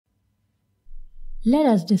Let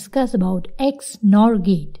us discuss about Xnor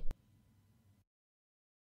gate.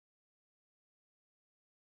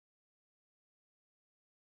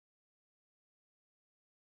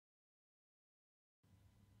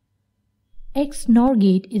 Xnor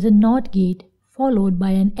gate is a NOT gate followed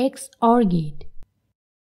by an XOR gate.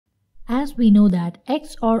 As we know that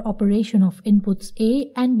XOR operation of inputs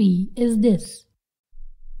A and B is this.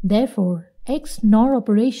 Therefore, Xnor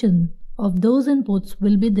operation of those inputs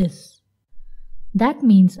will be this. That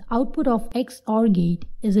means output of XOR gate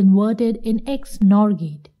is inverted in Xnor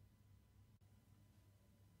gate.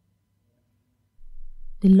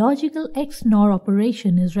 The logical Xnor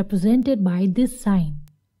operation is represented by this sign.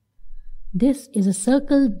 This is a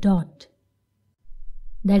circle dot.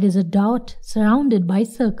 That is a dot surrounded by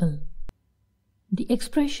circle. The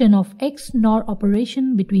expression of Xnor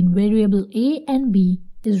operation between variable A and B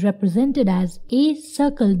is represented as A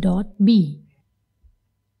circle dot B.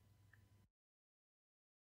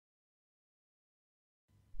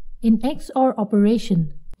 In XOR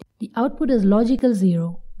operation, the output is logical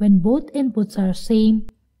 0 when both inputs are same.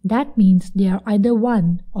 That means they are either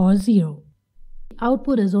 1 or 0. The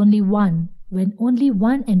output is only 1 when only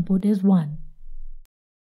one input is 1.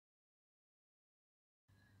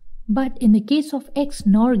 But in the case of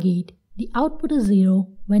Xnor gate, the output is 0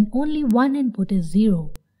 when only one input is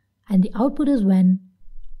 0, and the output is 1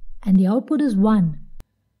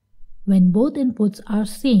 when both inputs are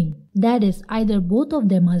same, that is either both of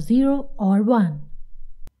them are 0 or 1.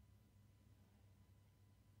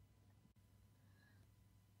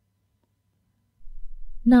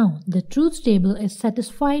 Now, the truth table is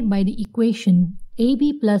satisfied by the equation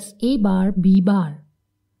AB plus A bar B bar.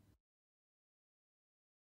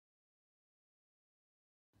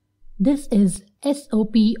 This is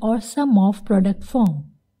SOP or sum of product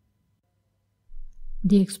form.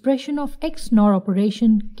 The expression of Xnor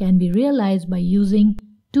operation can be realized by using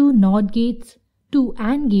two NOT gates, two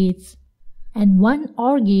AND gates, and one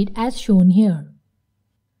OR gate as shown here.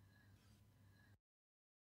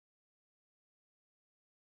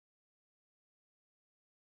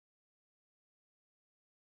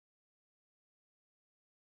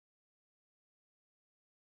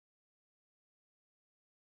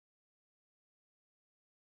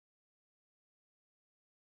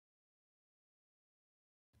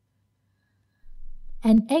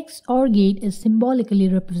 An XOR gate is symbolically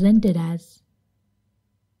represented as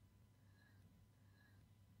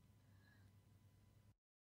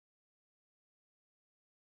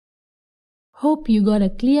Hope you got a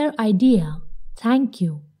clear idea. Thank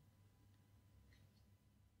you.